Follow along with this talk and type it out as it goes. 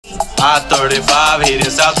I-35 heading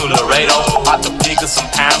south to Laredo. About to pick up some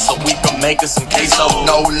pounds so we can make us some queso.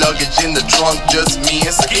 No luggage in the trunk, just me and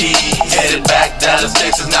some keys. Headed back Dallas,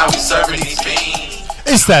 Texas, now we serving these fiends.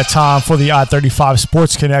 It's that time for the I-35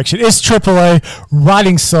 Sports Connection. It's AAA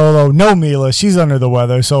riding solo. No Mila. She's under the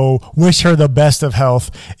weather, so wish her the best of health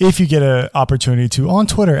if you get an opportunity to on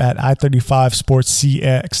Twitter at I-35 Sports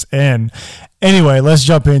CXN. Anyway, let's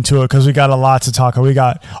jump into it because we got a lot to talk about. We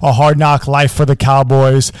got a hard knock life for the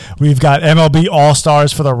Cowboys. We've got MLB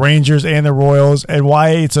All-Stars for the Rangers and the Royals, and why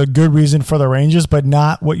it's a good reason for the Rangers, but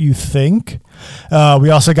not what you think. We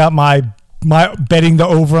also got my betting the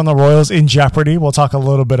over on the Royals in jeopardy. We'll talk a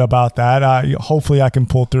little bit about that. Hopefully I can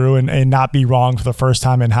pull through and not be wrong for the first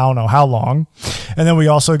time in how long. And then we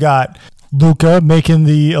also got Luka making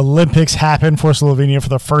the Olympics happen for Slovenia for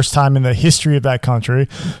the first time in the history of that country.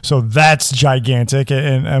 So that's gigantic,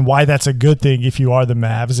 and why that's a good thing if you are the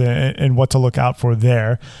Mavs, and what to look out for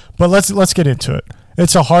there. But let's get into it.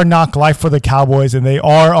 It's a hard knock life for the Cowboys, and they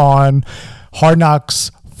are on Hard Knocks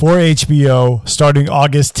for HBO starting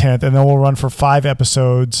August 10th, and then we'll run for 5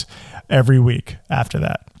 episodes every week after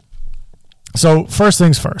that. So first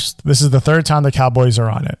things first, this is the third time the Cowboys are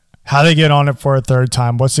on it. How they get on it for a third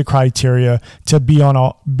time, what's the criteria to be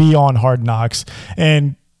on Hard Knocks?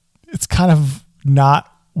 And it's kind of not,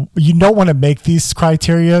 you don't want to make these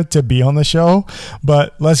criteria to be on the show,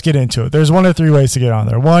 but let's get into it. There's 1 of 3 ways to get on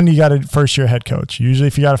there. One, you got a first-year head coach. Usually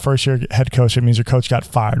if you got a first-year head coach, it means your coach got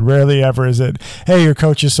fired. Rarely ever is it, hey, your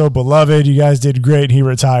coach is so beloved, you guys did great, he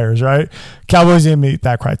retires, right? Cowboys didn't meet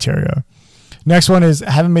that criteria. Next one is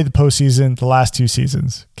haven't made the postseason the last 2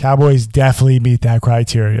 seasons. Cowboys definitely meet that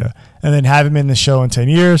criteria. And then haven't been in the show in 10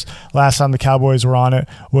 years. Last time the Cowboys were on it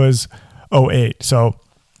was 2008. So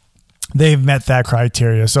they've met that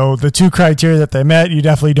criteria. So the 2 criteria that they met, you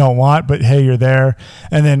definitely don't want, but hey, you're there.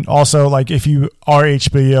 And then also, like, if you are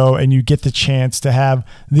HBO and you get the chance to have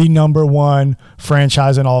the #1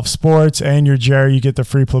 franchise in all of sports and you're Jerry, you get the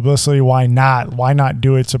free publicity. Why not? Why not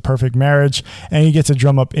do it? It's a perfect marriage, and you get to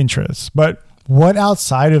drum up interest. But what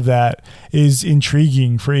outside of that is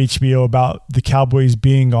intriguing for HBO about the Cowboys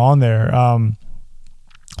being on there?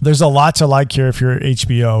 There's a lot to like here if you're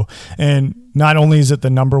HBO. And not only is it the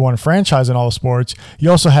 #1 franchise in all of sports, you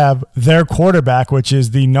also have their quarterback, which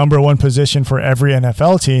is the #1 position for every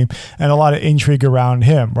NFL team, and a lot of intrigue around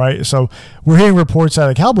him, right? So we're hearing reports out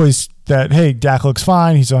of the Cowboys that, hey, Dak looks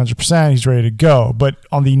fine, he's 100%, he's ready to go. But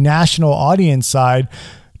on the national audience side,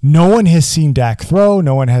 no one has seen Dak throw.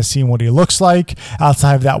 No one has seen what he looks like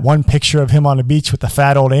outside of that one picture of him on the beach with the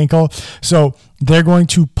fat old ankle. So they're going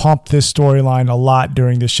to pump this storyline a lot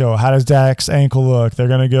during the show. How does Dak's ankle look? They're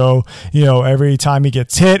going to go, every time he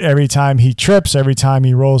gets hit, every time he trips, every time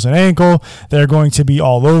he rolls an ankle, they're going to be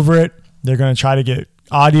all over it. They're going to try to get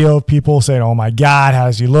audio of people saying, oh my God, how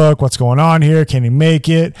does he look? What's going on here? Can he make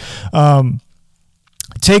it?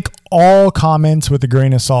 Take all comments with a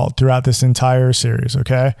grain of salt throughout this entire series,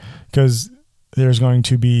 okay? Because there's going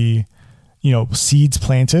to be, seeds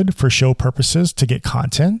planted for show purposes to get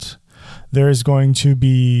content. There's going to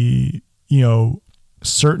be,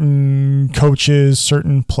 certain coaches,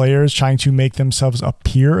 certain players trying to make themselves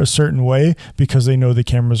appear a certain way because they know the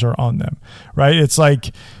cameras are on them, right? It's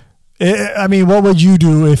like, what would you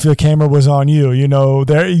do if the camera was on you?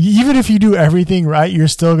 Even if you do everything right, you're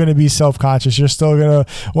still going to be self-conscious. You're still going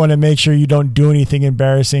to want to make sure you don't do anything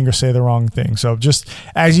embarrassing or say the wrong thing. So just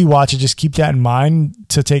as you watch it, just keep that in mind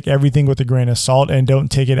to take everything with a grain of salt and don't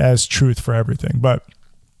take it as truth for everything. But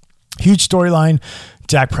huge storyline,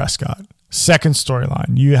 Dak Prescott. Second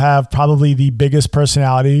storyline, you have probably the biggest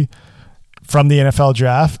personality from the NFL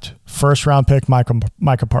draft, first-round pick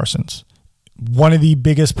Micah Parsons. One of the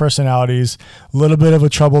biggest personalities, a little bit of a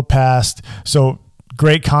troubled past. So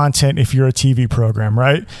great content if you're a TV program,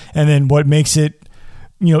 right? And then what makes it,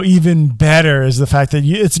 even better is the fact that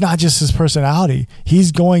it's not just his personality.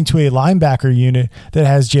 He's going to a linebacker unit that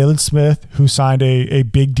has Jalen Smith, who signed a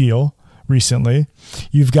big deal recently.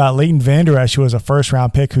 You've got Leighton Vander Esch, who was a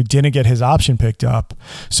first-round pick who didn't get his option picked up.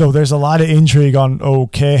 So there's a lot of intrigue on,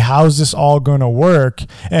 okay, how's this all going to work?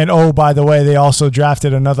 And, oh, by the way, they also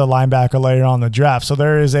drafted another linebacker later on in the draft. So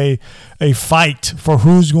there is a fight for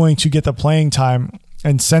who's going to get the playing time.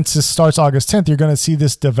 And since this starts August 10th, you're going to see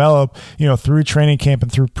this develop, through training camp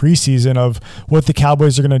and through preseason of what the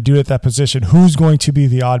Cowboys are going to do at that position. Who's going to be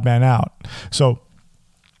the odd man out? So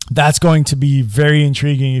that's going to be very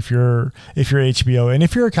intriguing if you're HBO. And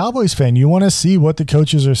if you're a Cowboys fan, you want to see what the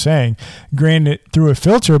coaches are saying. Granted, through a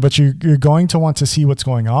filter, but you're going to want to see what's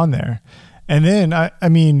going on there. And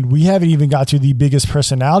then, we haven't even got to the biggest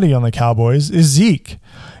personality on the Cowboys is Zeke.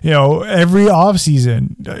 every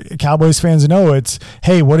offseason, Cowboys fans know it's,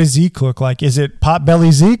 hey, what does Zeke look like? Is it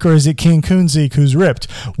Potbelly Zeke or is it King Coon Zeke who's ripped?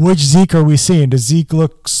 Which Zeke are we seeing? Does Zeke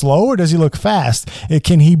look slow or does he look fast?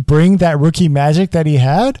 Can he bring that rookie magic that he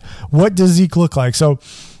had? What does Zeke look like? So,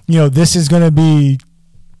 this is going to be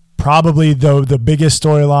probably the biggest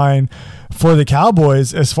storyline for the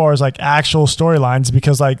Cowboys as far as like actual storylines,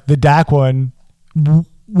 because like the Dak one,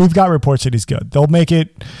 we've got reports that he's good. They'll make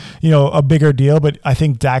it, a bigger deal, but I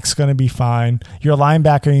think Dak's going to be fine. Your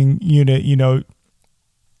linebacking unit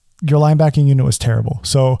was terrible.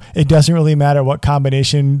 So it doesn't really matter what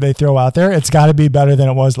combination they throw out there. It's got to be better than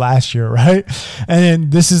it was last year, right? And then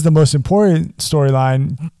this is the most important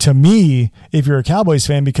storyline to me if you're a Cowboys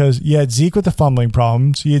fan, because you had Zeke with the fumbling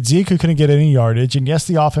problems. You had Zeke who couldn't get any yardage. And yes,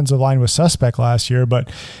 the offensive line was suspect last year, but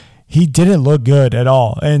he didn't look good at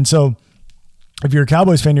all. And so if you're a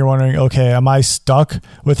Cowboys fan, you're wondering, okay, am I stuck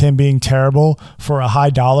with him being terrible for a high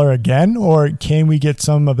dollar again? Or can we get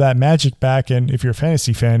some of that magic back? And if you're a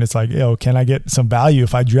fantasy fan, it's like, can I get some value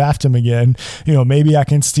if I draft him again? Maybe I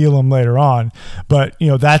can steal him later on. But,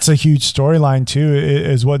 that's a huge storyline too,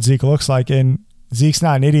 is what Zeke looks like. And Zeke's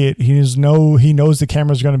not an idiot. He knows the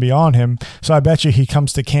camera's going to be on him. So I bet you he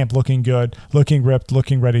comes to camp looking good, looking ripped,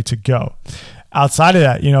 looking ready to go. Outside of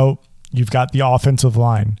that, you've got the offensive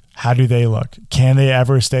line. How do they look? Can they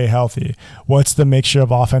ever stay healthy? What's the mixture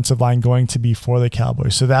of offensive line going to be for the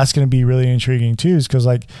Cowboys? So that's going to be really intriguing too, is because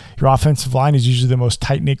like your offensive line is usually the most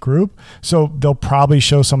tight-knit group. So they'll probably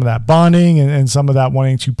show some of that bonding and some of that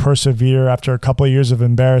wanting to persevere after a couple of years of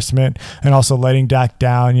embarrassment, and also letting Dak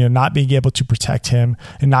down, not being able to protect him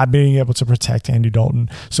and not being able to protect Andy Dalton.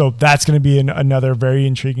 So that's going to be another very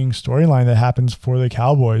intriguing storyline that happens for the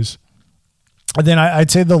Cowboys. And then I'd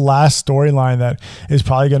say the last storyline that is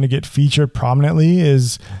probably going to get featured prominently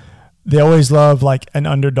is they always love like an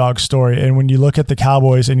underdog story. And when you look at the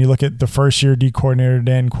Cowboys and you look at the first year D coordinator,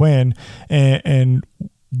 Dan Quinn, and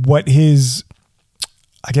what his,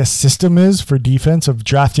 I guess, system is for defense of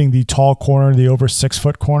drafting the tall corner, the over 6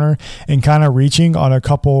 foot corner, and kind of reaching on a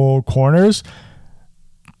couple corners,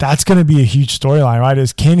 that's going to be a huge storyline, right?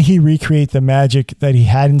 Is can he recreate the magic that he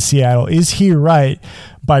had in Seattle? Is he right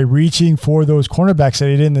by reaching for those cornerbacks that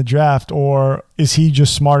he did in the draft, or is he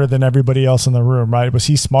just smarter than everybody else in the room, right? Was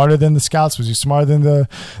he smarter than the scouts? Was he smarter than the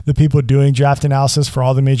people doing draft analysis for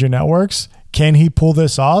all the major networks? Can he pull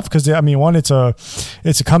this off? Because one, it's a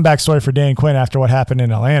comeback story for Dan Quinn after what happened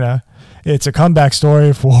in Atlanta. It's a comeback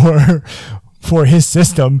story for his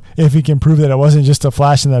system, if he can prove that it wasn't just a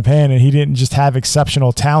flash in the pan and he didn't just have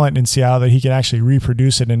exceptional talent in Seattle, that he can actually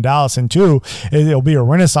reproduce it in Dallas. And two, it'll be a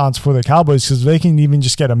renaissance for the Cowboys, because they can even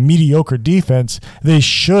just get a mediocre defense, they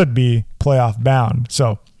should be playoff bound.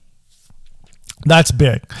 So that's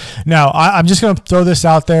big. Now, I'm just going to throw this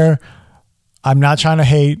out there. I'm not trying to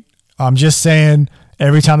hate. I'm just saying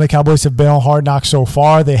every time the Cowboys have been on Hard Knocks so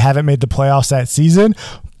far, they haven't made the playoffs that season.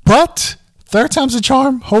 But third time's a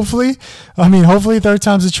charm, hopefully. Hopefully third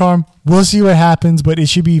time's a charm. We'll see what happens, but it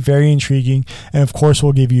should be very intriguing. And, of course,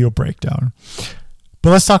 we'll give you a breakdown. But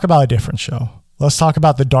let's talk about a different show. Let's talk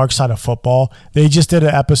about the dark side of football. They just did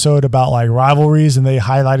an episode about like rivalries, and they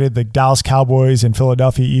highlighted the Dallas Cowboys and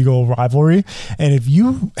Philadelphia Eagle rivalry. And if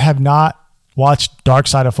you have not watched Dark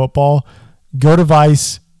Side of Football, go to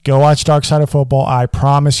Vice. Go watch Dark Side of Football. I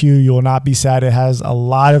promise you will not be sad. It has a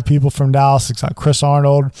lot of people from Dallas. It's got Chris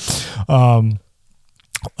Arnold, a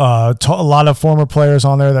lot of former players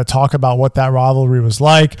on there that talk about what that rivalry was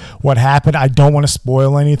like, what happened. I don't want to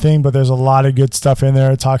spoil anything, but there's a lot of good stuff in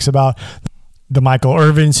there. It talks about the Michael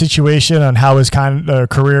Irvin situation and how his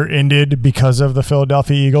career ended because of the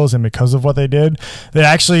Philadelphia Eagles and because of what they did. They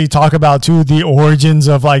actually talk about too the origins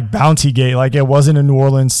of like Bountygate. Like it wasn't a New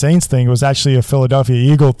Orleans Saints thing. It was actually a Philadelphia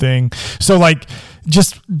Eagle thing. So like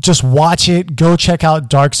just watch it. Go check out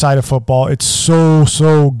Dark Side of Football. It's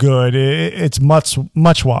so good. It's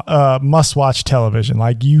must-watch television.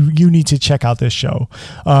 Like you need to check out this show.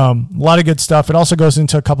 A lot of good stuff. It also goes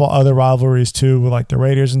into a couple other rivalries too, with like the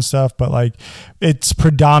Raiders and stuff. But like it's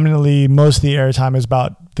predominantly, most of the airtime is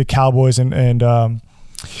about the Cowboys and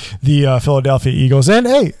the Philadelphia Eagles. And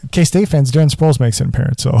hey, K-State fans, Darren Sproles makes an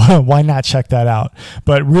appearance, so why not check that out?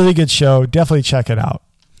 But really good show. Definitely check it out.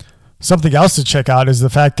 Something else to check out is the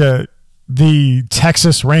fact that the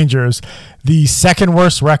Texas Rangers, the second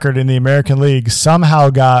worst record in the American League, somehow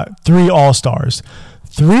got 3 All-Stars.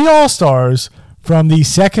 3 All-Stars from the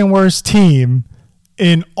second worst team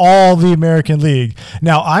in all the American League.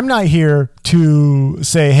 Now, I'm not here to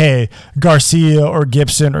say, hey, Garcia or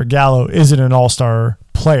Gibson or Gallo isn't an all-star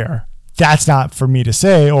player. that's not for me to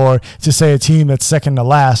say, or to say a team that's second to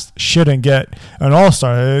last shouldn't get an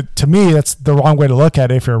all-star. To me, that's the wrong way to look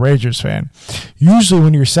at it if you're a Rangers fan. Usually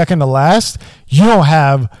when you're second to last, you don't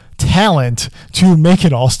have talent to make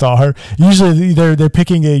an all-star. Usually they're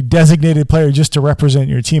picking a designated player just to represent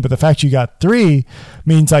your team, but the fact you got 3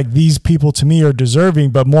 means like these people to me are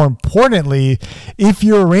deserving. But more importantly, if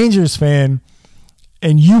you're a Rangers fan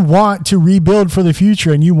and you want to rebuild for the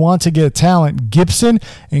future and you want to get talent, Gibson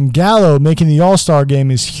and Gallo making the all-star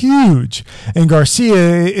game is huge, and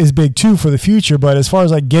Garcia is big too for the future. But as far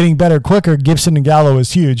as like getting better quicker, Gibson and Gallo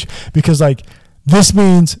is huge, because like this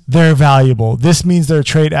means they're valuable. This means they're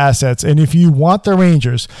trade assets. And if you want the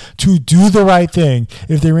Rangers to do the right thing,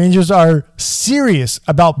 if the Rangers are serious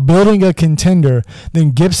about building a contender,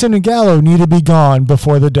 then Gibson and Gallo need to be gone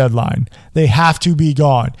before the deadline. They have to be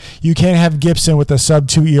gone. You can't have Gibson with a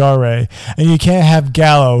sub-2 ERA, and you can't have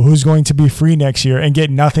Gallo, who's going to be free next year, and get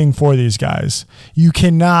nothing for these guys. You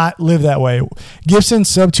cannot live that way. Gibson's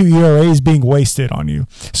sub-2 ERA is being wasted on you.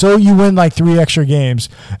 So you win like 3 extra games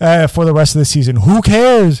for the rest of the season. Who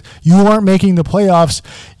cares? You aren't making the playoffs.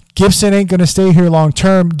 Gibson ain't going to stay here long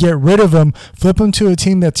term. Get rid of him. Flip him to a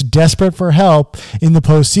team that's desperate for help in the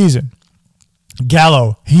postseason.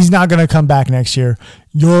 Gallo, he's not going to come back next year.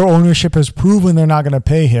 Your ownership has proven they're not going to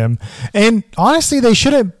pay him. And honestly, they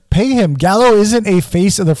shouldn't pay him. Gallo isn't a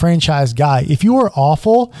face of the franchise guy. If you are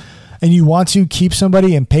awful and you want to keep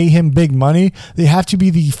somebody and pay him big money, they have to be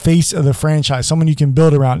the face of the franchise, someone you can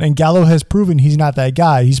build around. And Gallo has proven he's not that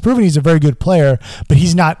guy. He's proven he's a very good player, but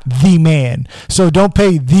he's not the man. So don't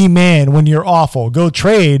pay the man when you're awful. Go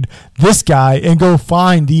trade this guy and go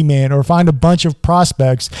find the man, or find a bunch of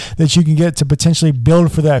prospects that you can get to potentially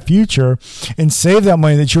build for that future, and save that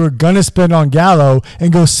money that you were going to spend on Gallo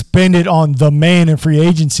and go spend it on the man in free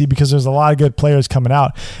agency, because there's a lot of good players coming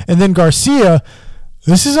out. And then Garcia,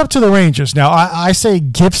 this is up to the Rangers. Now, I say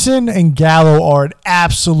Gibson and Gallo are an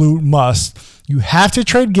absolute must. You have to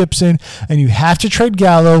trade Gibson and you have to trade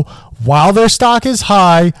Gallo while their stock is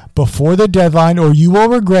high before the deadline, or you will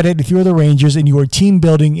regret it if you're the Rangers and you are team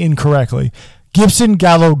building incorrectly. Gibson,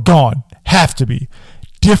 Gallo, gone. Have to be.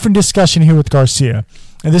 Different discussion here with Garcia.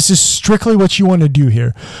 And this is strictly what you want to do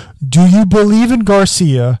here. Do you believe in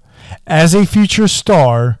Garcia as a future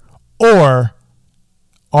star, or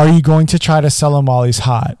are you going to try to sell him while he's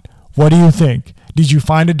hot? What do you think? Did you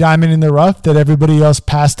find a diamond in the rough that everybody else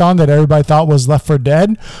passed on, that everybody thought was left for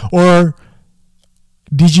dead? Or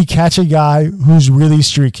did you catch a guy who's really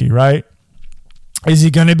streaky, right? Is he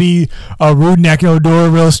going to be a Rude Ecuador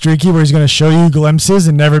real streaky where he's going to show you glimpses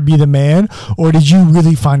and never be the man? Or did you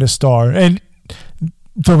really find a star? And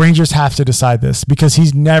the Rangers have to decide this, because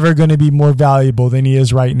he's never going to be more valuable than he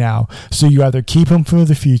is right now. So you either keep him for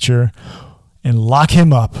the future and lock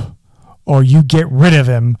him up, or you get rid of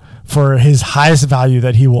him for his highest value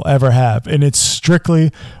that he will ever have. And it's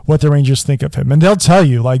strictly what the Rangers think of him. And they'll tell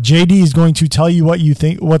you, like JD is going to tell you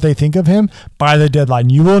what they think of him by the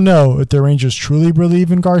deadline. You will know if the Rangers truly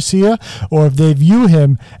believe in Garcia, or if they view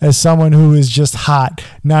him as someone who is just hot,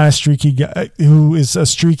 not a streaky guy, who is a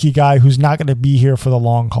streaky guy who's not going to be here for the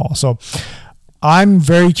long haul. So I'm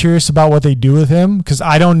very curious about what they do with him, because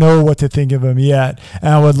I don't know what to think of him yet.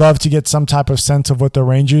 And I would love to get some type of sense of what the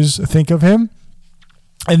Rangers think of him.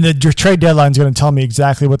 And the trade deadline is going to tell me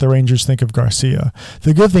exactly what the Rangers think of Garcia.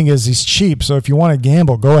 The good thing is he's cheap, so if you want to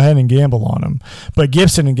gamble, go ahead and gamble on him. But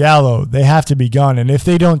Gibson and Gallo, they have to be gone. And if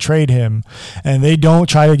they don't trade him and they don't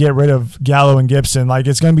try to get rid of Gallo and Gibson, like,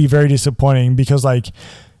 it's going to be very disappointing, because like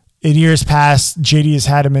in years past, JD has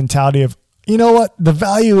had a mentality of, you know what, the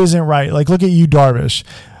value isn't right. Like, look at you, Darvish.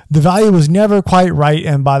 The value was never quite right,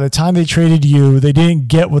 and by the time they traded you, they didn't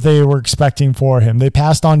get what they were expecting for him. They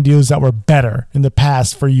passed on deals that were better in the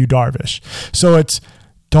past for you, Darvish. So it's,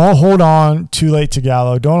 don't hold on too late to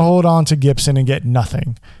Gallo. Don't hold on to Gibson and get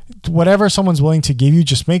nothing. Whatever someone's willing to give you,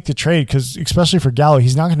 just make the trade, because especially for Gallo,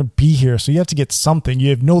 he's not going to be here, so you have to get something.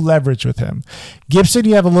 You have no leverage with him. Gibson,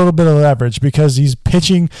 you have a little bit of leverage because he's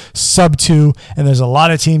pitching sub-2, and there's a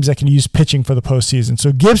lot of teams that can use pitching for the postseason.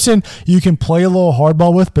 So Gibson, you can play a little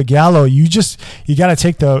hardball with, but Gallo, you got to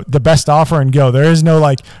take the best offer and go. There is no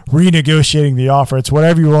like renegotiating the offer. It's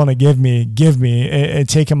whatever you're willing to give me, and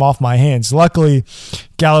take him off my hands. Luckily,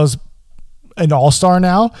 Gallo's an all-star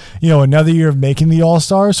now, another year of making the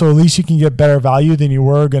all-star, so at least you can get better value than you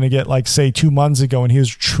were going to get, like, say 2 months ago when he was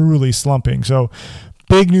truly slumping. So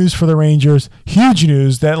big news for the Rangers. Huge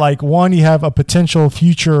news that, like, one, you have a potential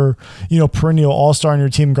future, perennial all-star in your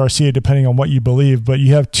team, Garcia, depending on what you believe, but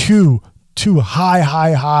you have two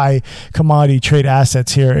high commodity trade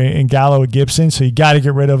assets here in Gallo and Gibson, so you got to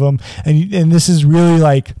get rid of them. And this is really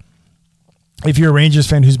like if you're a Rangers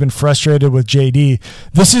fan who's been frustrated with JD,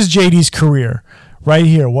 this is JD's career. Right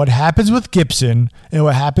here, what happens with Gibson and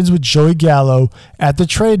what happens with Joey Gallo at the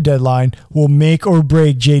trade deadline will make or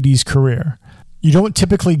break JD's career. You don't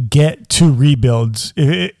typically get two rebuilds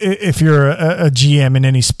if you're a GM in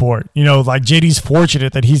any sport. You know, like JD's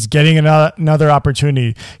fortunate that he's getting another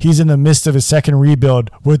opportunity. He's in the midst of his second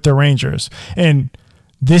rebuild with the Rangers. And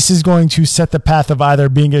this is going to set the path of either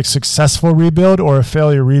being a successful rebuild or a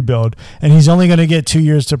failure rebuild. And he's only going to get 2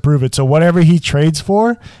 years to prove it. So whatever he trades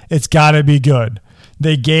for, it's got to be good.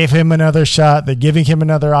 They gave him another shot. They're giving him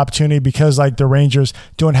another opportunity because like the Rangers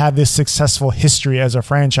don't have this successful history as a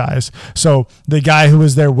franchise. So the guy who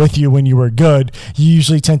was there with you when you were good, you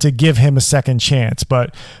usually tend to give him a second chance.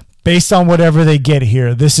 But based on whatever they get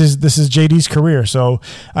here, this is JD's career. So,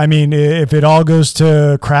 I mean, if it all goes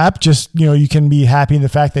to crap, just, you know, you can be happy in the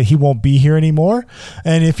fact that he won't be here anymore.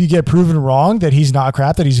 And if you get proven wrong that he's not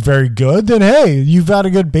crap, that he's very good, then hey, you've got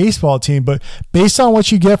a good baseball team. But based on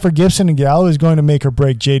what you get for Gibson and Gallo is going to make or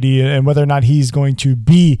break JD and whether or not he's going to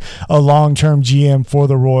be a long-term GM for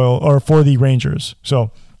the for the Rangers.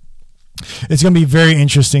 So it's going to be very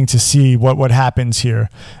interesting to see what happens here.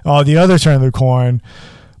 The other turn of the coin,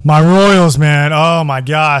 my Royals, man, oh my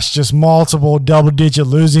gosh, just multiple double-digit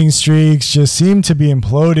losing streaks just seem to be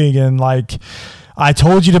imploding. And like I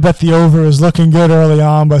told you to bet the over is looking good early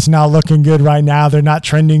on, but it's not looking good right now. They're not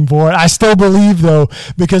trending for it. I still believe, though,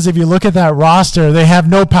 because if you look at that roster, they have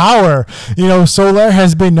no power. You know, Soler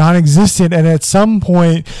has been non-existent, and at some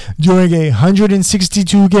point during a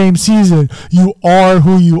 162-game season, you are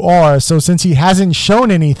who you are. So since he hasn't shown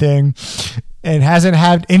anything and hasn't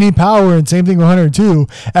had any power, and same thing with 102,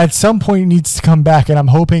 at some point it needs to come back, and I'm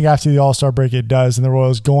hoping after the All-Star break it does, and the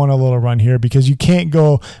Royals go on a little run here, because you can't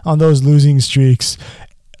go on those losing streaks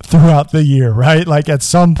throughout the year, right? Like at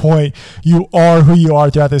some point you are who you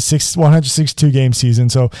are throughout this 162-game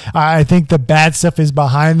season. So I think the bad stuff is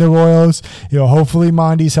behind the Royals. You know, hopefully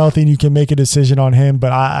Mondy's healthy and you can make a decision on him,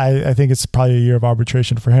 but I think it's probably a year of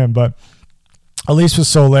arbitration for him. But at least with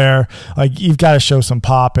Soler, like you've got to show some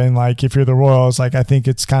pop, and like if you're the Royals, like I think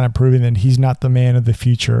it's kind of proving that he's not the man of the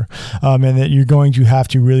future, and that you're going to have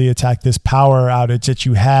to really attack this power outage that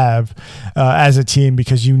you have as a team,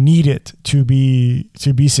 because you need it to be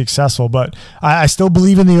successful. But I still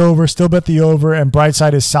believe in the over, still bet the over. And bright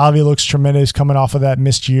side is Salvia looks tremendous coming off of that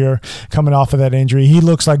missed year, coming off of that injury. He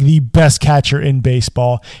looks like the best catcher in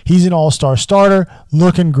baseball. He's an all-star starter,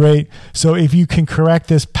 looking great. So if you can correct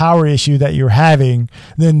this power issue that you're having,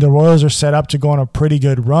 then the Royals are set up to go on a pretty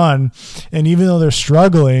good run. And even though they're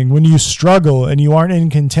struggling, when you struggle and you aren't in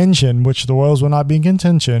contention, which the Royals will not be in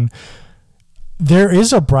contention, there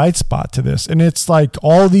is a bright spot to this. And it's like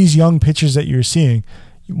all these young pitchers that you're seeing.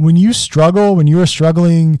 When you struggle, when you're a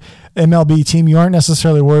struggling MLB team, you aren't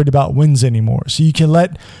necessarily worried about wins anymore. So you can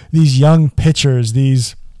let these young pitchers,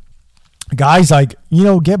 these guys like, you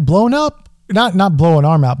know, get blown up. Not blow an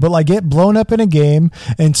arm out, but like get blown up in a game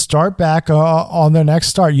and start back on their next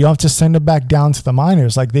start. You don't have to send them back down to the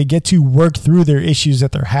minors. Like they get to work through their issues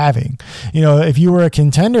that they're having. You know, if you were a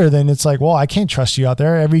contender, then it's like, well, I can't trust you out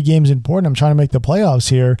there. Every game's important. I'm trying to make the playoffs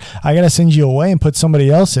here. I got to send you away and put somebody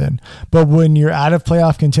else in. But when you're out of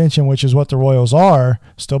playoff contention, which is what the Royals are,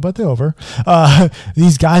 still bet the over,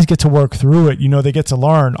 these guys get to work through it. You know, they get to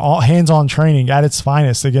learn all hands-on training at its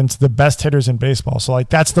finest against the best hitters in baseball. So like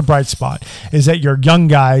that's the bright spot, is that your young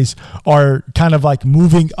guys are kind of like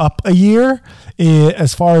moving up a year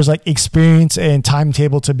as far as like experience and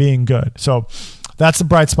timetable to being good. So that's the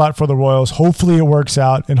bright spot for the Royals. Hopefully it works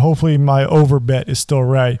out, and hopefully my over bet is still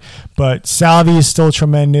right. But Salvi is still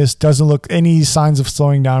tremendous. Doesn't look any signs of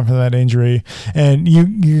slowing down from that injury. And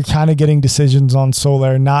you're kind of getting decisions on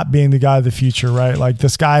Soler not being the guy of the future, right? Like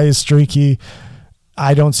this guy is streaky.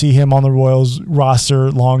 I don't see him on the Royals roster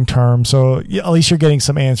long term. So at least you're getting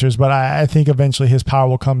some answers. But I think eventually his power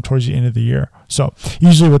will come towards the end of the year. So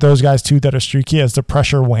usually with those guys too that are streaky, as the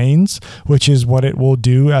pressure wanes, which is what it will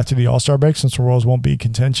do after the All-Star break, since the Royals won't be in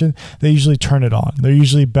contention, they usually turn it on. They're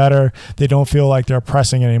usually better. They don't feel like they're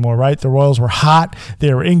pressing anymore, right? The Royals were hot.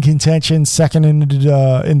 They were in contention, second in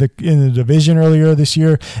the division earlier this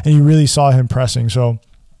year, and you really saw him pressing. So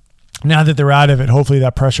now that they're out of it, hopefully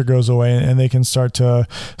that pressure goes away and they can start to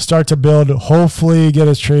build, hopefully get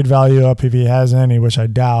his trade value up if he has any, which I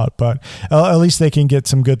doubt, but at least they can get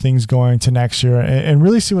some good things going to next year and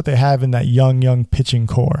really see what they have in that young pitching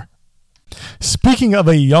core. Speaking of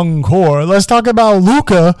a young core, let's talk about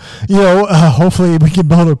Luka. Hopefully we can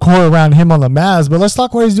build a core around him on the Mavs. But let's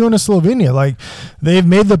talk what he's doing to Slovenia. Like they've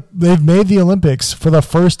made the Olympics for the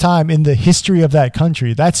first time in the history of that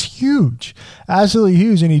country. That's huge, absolutely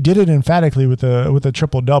huge, and he did it emphatically with a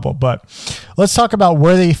triple double. But let's talk about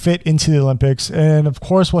where they fit into the Olympics, and of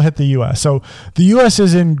course we'll hit the U.S. So the U.S.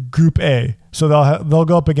 is in Group A. So they'll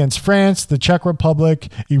go up against France, the Czech Republic,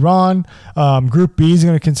 Iran. Group B is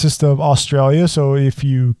going to consist of Australia. So if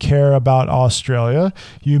you care about Australia,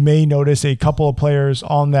 you may notice a couple of players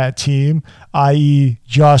on that team, i.e.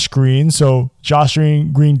 Josh Green. So Josh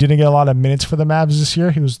Green didn't get a lot of minutes for the Mavs this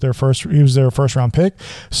year. He was their first round pick.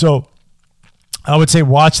 So I would say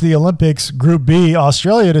watch the Olympics, Group B,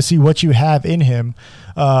 Australia, to see what you have in him.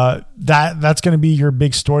 That's going to be your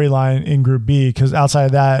big storyline in Group B, because outside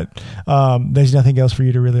of that, there's nothing else for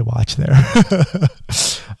you to really watch there.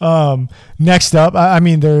 Next up, I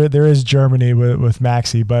mean, there is Germany with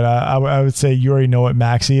Maxey, but I would say you already know what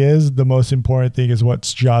Maxey is. The most important thing is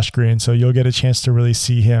what's Josh Green. So you'll get a chance to really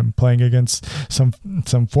see him playing against some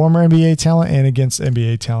former NBA talent and against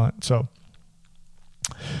NBA talent. So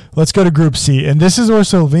let's go to Group C, and this is where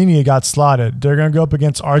Slovenia got slotted. They're going to go up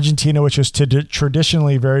against Argentina, which is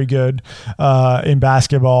traditionally very good in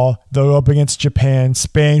basketball. They'll go up against Japan,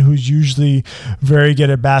 Spain, who's usually very good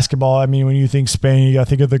at basketball. I mean, when you think Spain, you got to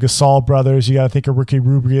think of the Gasol brothers. You got to think of Ricky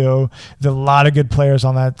Rubio. There's a lot of good players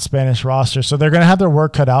on that Spanish roster, so they're going to have their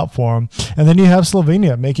work cut out for them. And then you have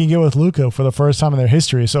Slovenia making it with Luka for the first time in their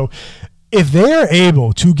history. So if they're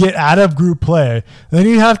able to get out of group play, then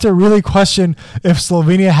you have to really question if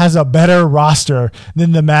Slovenia has a better roster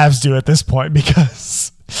than the Mavs do at this point,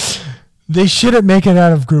 because they shouldn't make it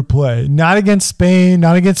out of group play. Not against Spain,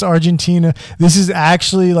 not against Argentina. This is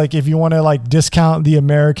actually, like, if you want to like discount the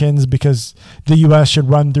Americans, because the U.S. should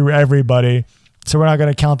run through everybody. So we're not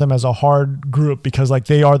going to count them as a hard group, because like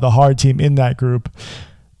they are the hard team in that group.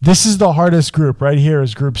 This is the hardest group right here,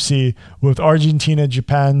 is Group C, with Argentina,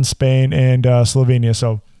 Japan, Spain, and Slovenia.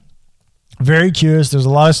 So very curious. There's a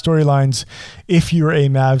lot of storylines if you're a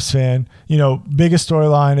Mavs fan. Biggest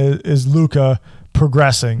storyline is Luka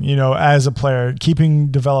progressing, as a player,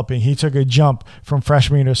 developing. He took a jump from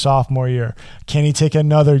freshman to sophomore year. Can he take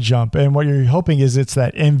another jump? And what you're hoping is it's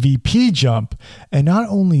that MVP jump. And not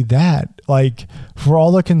only that, like, for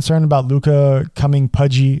all the concern about Luka coming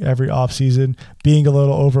pudgy every offseason, being a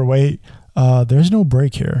little overweight, there's no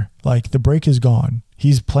break here. Like, the break is gone.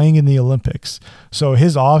 He's playing in the Olympics. So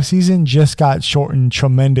his offseason just got shortened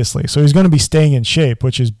tremendously. So he's going to be staying in shape,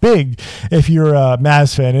 which is big if you're a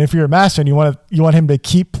Mavs fan. And if you're a Mavs fan, you want him to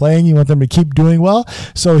keep playing. You want them to keep doing well.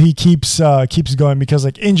 So he keeps going, because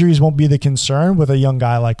like injuries won't be the concern with a young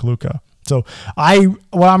guy like Luka. So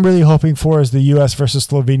what I'm really hoping for is the U.S. versus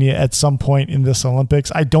Slovenia at some point in this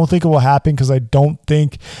Olympics. I don't think it will happen, because I don't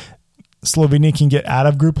think Slovenia can get out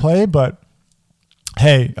of group play, but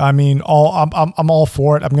hey, I mean, I'm all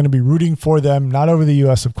for it. I'm going to be rooting for them, not over the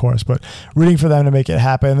U.S., of course, but rooting for them to make it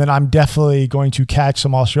happen. And then I'm definitely going to catch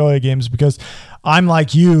some Australia games, because I'm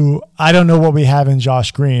like you. I don't know what we have in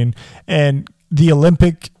Josh Green, and the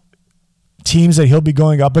Olympic teams that he'll be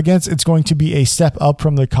going up against, it's going to be a step up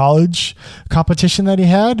from the college competition that he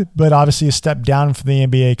had, but obviously a step down from the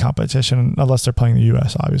NBA competition, unless they're playing the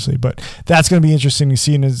U.S., obviously. But that's going to be interesting to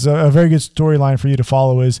see, and it's a very good storyline for you to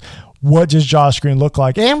follow, is what does Josh Green look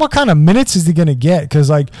like, and what kind of minutes is he going to get? Because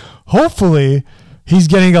like, hopefully he's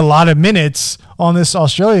getting a lot of minutes on this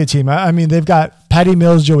Australia team. I mean, they've got Patty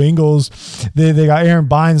Mills, Joe Ingles, they got Aaron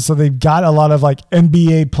Bynes, so they've got a lot of like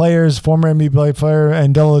NBA players, former NBA player,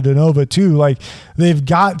 and Della Denova too. Like, they've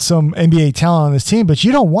got some NBA talent on this team, but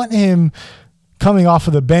you don't want him coming off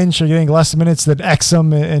of the bench or getting less minutes than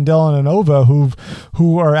Exum and Della Denova,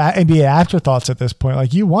 who are NBA afterthoughts at this point.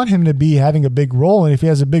 Like, you want him to be having a big role, and if he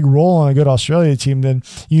has a big role on a good Australia team, then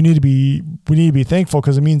we need to be thankful,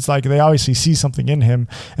 because it means like they obviously see something in him,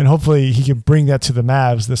 and hopefully he can bring that to the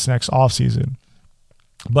Mavs this next offseason.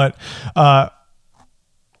 But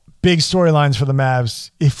big storylines for the Mavs.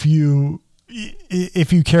 If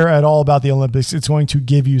you care at all about the Olympics, it's going to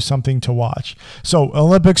give you something to watch. So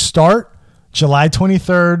Olympics start July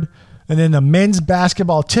 23rd, and then the men's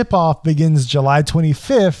basketball tip-off begins July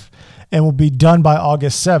 25th and will be done by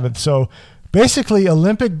August 7th. So Basically,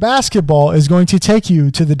 Olympic basketball is going to take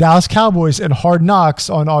you to the Dallas Cowboys and Hard Knocks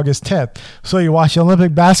on August 10th. So you watch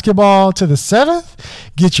Olympic basketball to the 7th,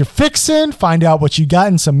 get your fix in, find out what you got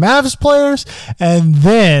in some Mavs players, and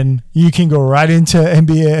then you can go right into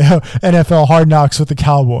NFL Hard Knocks with the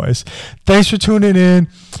Cowboys. Thanks for tuning in.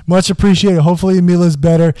 Much appreciated. Hopefully Mila's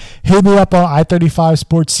better. Hit me up on I-35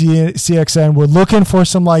 Sports CXN. We're looking for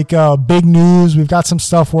some big news. We've got some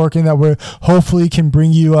stuff working that we hopefully can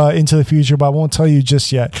bring you into the future, but I won't tell you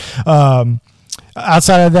just yet.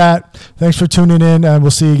 Outside of that, thanks for tuning in, and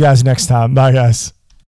we'll see you guys next time. Bye, guys.